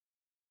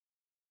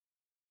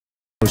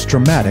Most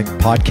dramatic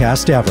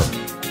podcast ever,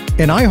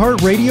 an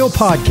iHeartRadio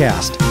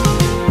podcast.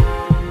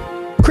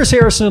 Chris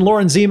Harrison and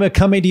Lauren Zima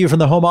coming to you from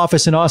the home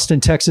office in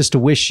Austin, Texas to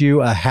wish you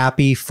a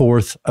happy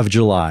 4th of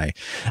July.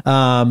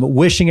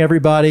 Wishing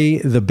everybody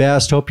the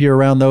best. Hope you're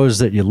around those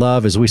that you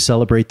love as we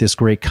celebrate this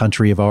great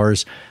country of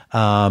ours.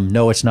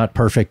 No, it's not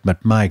perfect,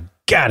 but my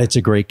God, it's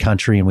a great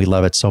country and we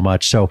love it so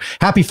much. So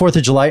happy 4th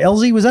of July.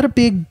 LZ, was that a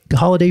big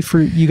holiday for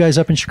you guys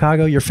up in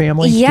Chicago, your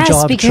family?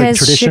 Yes, because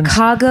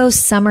Chicago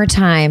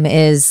summertime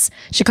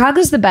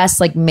Chicago's the best,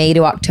 like May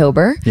to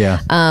October. Yeah.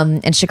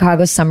 And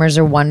Chicago summers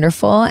are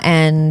wonderful.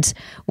 And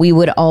we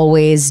would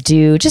always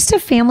do just a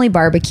family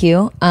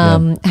barbecue,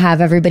 have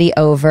everybody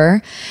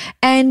over.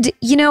 And,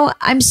 you know,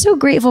 I'm so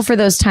grateful for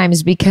those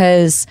times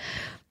because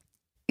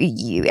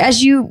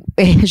as you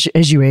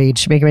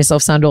age, making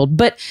myself sound old,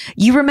 but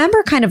you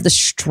remember kind of the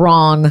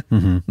strong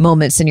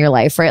moments in your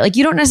life, right? Like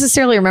you don't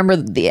necessarily remember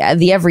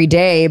the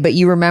everyday, but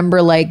you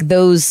remember like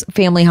those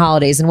family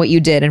holidays and what you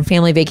did and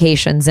family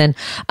vacations and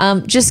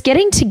just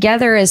getting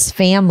together as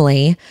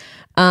family.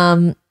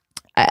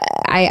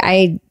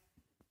 I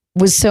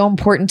was so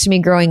important to me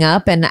growing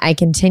up and I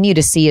continue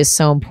to see is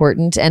so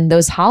important. And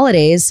those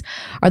holidays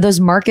are those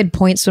marked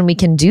points when we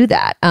can do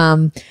that.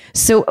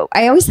 So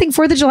I always think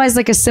 4th of July is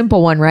like a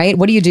simple one, right?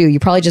 What do? You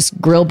probably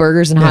just grill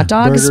burgers and hot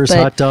dogs. Burgers,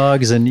 hot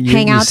dogs, and you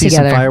hang out see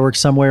together. Some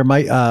fireworks somewhere.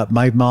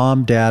 My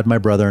mom, dad, my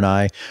brother and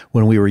I,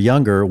 when we were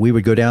younger, we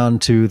would go down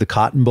to the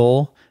Cotton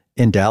Bowl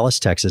in Dallas,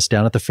 Texas,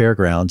 down at the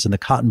fairgrounds, and the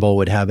Cotton Bowl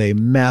would have a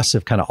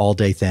massive kind of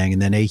all-day thing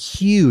and then a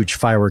huge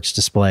fireworks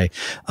display.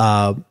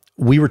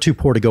 We were too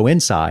poor to go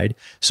inside,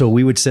 so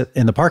we would sit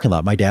in the parking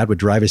lot. My dad would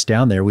drive us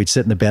down there. We'd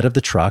sit in the bed of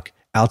the truck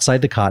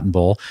outside the Cotton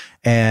Bowl,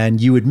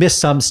 and you would miss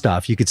some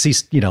stuff. You could see,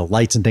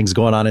 lights and things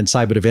going on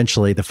inside, but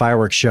eventually the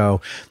fireworks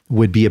show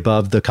would be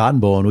above the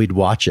Cotton Bowl, and we'd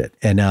watch it.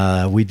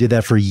 And we did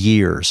that for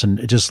years,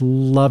 and just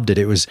loved it.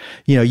 It was,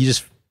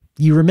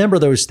 you remember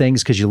those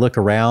things because you look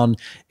around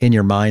in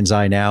your mind's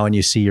eye now and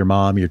you see your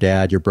mom, your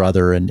dad, your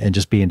brother, and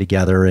just being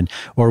together.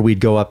 Or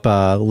we'd go up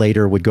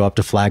would go up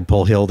to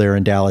Flagpole Hill there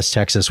in Dallas,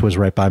 Texas, was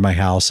right by my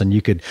house. And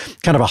you could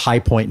kind of a high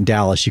point in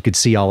Dallas, you could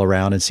see all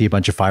around and see a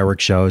bunch of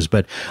fireworks shows.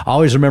 But I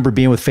always remember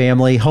being with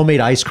family,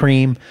 homemade ice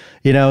cream,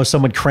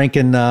 someone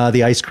cranking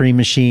the ice cream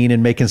machine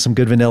and making some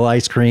good vanilla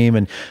ice cream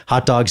and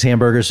hot dogs,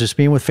 hamburgers, just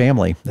being with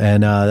family.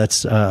 And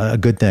that's a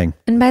good thing.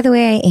 And by the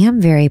way, I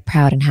am very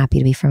proud and happy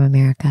to be from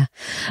America.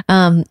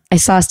 I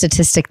saw a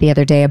statistic the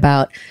other day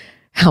about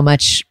how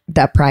much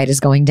that pride is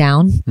going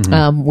down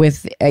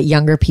with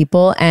younger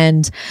people.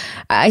 And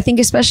I think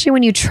especially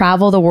when you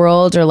travel the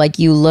world or like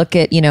you look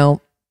at,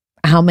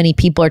 how many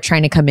people are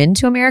trying to come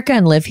into America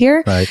and live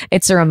here. Right.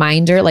 It's a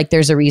reminder, like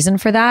there's a reason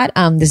for that.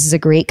 This is a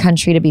great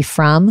country to be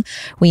from.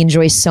 We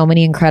enjoy so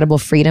many incredible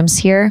freedoms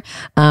here.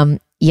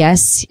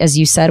 Yes, as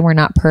you said, we're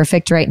not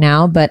perfect right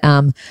now, but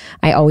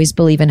I always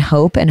believe in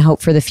hope and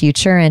hope for the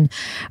future. And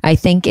I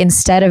think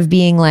instead of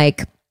being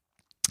like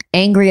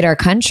angry at our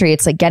country,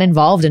 it's like get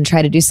involved and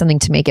try to do something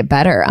to make it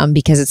better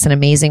because it's an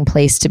amazing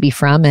place to be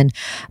from. And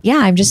yeah,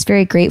 I'm just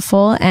very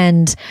grateful.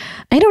 And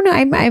I don't know,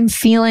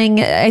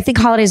 I think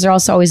holidays are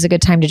also always a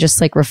good time to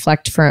just like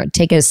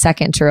take a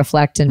second to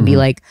reflect and be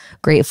like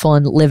grateful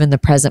and live in the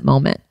present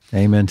moment.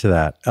 Amen to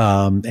that.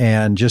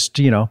 And just,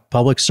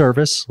 public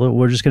service,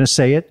 we're just going to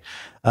say it.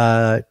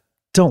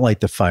 Don't light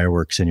the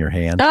fireworks in your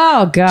hand.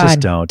 Oh God.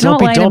 Just don't.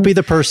 Don't be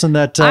the person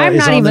that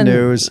is on the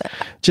news.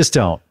 Just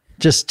don't.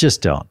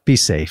 Just don't. Be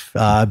safe.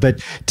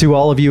 But to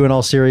all of you, in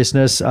all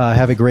seriousness,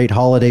 have a great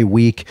holiday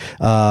week.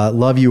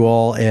 Love you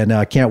all,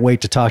 and can't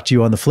wait to talk to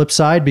you on the flip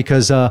side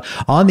because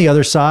on the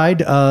other side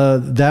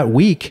that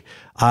week,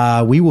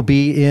 we will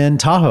be in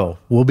Tahoe.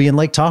 We'll be in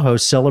Lake Tahoe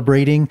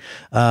celebrating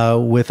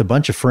with a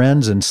bunch of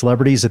friends and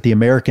celebrities at the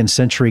American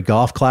Century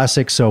Golf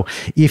Classic. So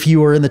if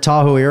you are in the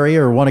Tahoe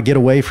area or want to get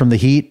away from the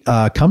heat,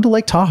 come to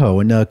Lake Tahoe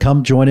and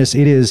come join us.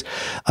 It is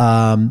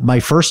my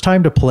first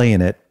time to play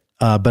in it.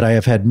 But I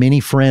have had many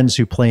friends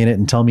who play in it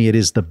and tell me it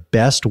is the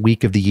best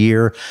week of the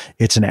year.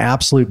 It's an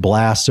absolute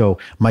blast. So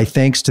my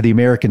thanks to the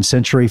American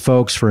Century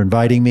folks for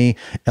inviting me.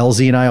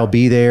 LZ and I will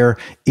be there.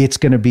 It's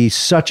going to be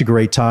such a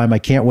great time. I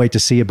can't wait to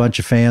see a bunch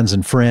of fans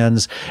and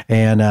friends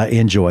and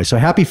enjoy. So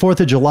happy 4th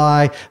of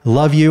July.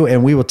 Love you.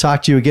 And we will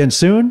talk to you again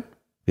soon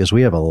because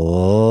we have a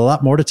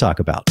lot more to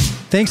talk about.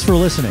 Thanks for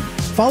listening.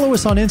 Follow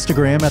us on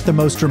Instagram at The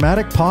Most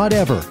Dramatic Pod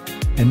Ever.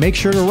 And make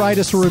sure to write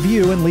us a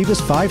review and leave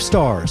us 5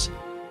 stars.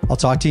 I'll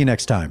talk to you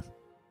next time.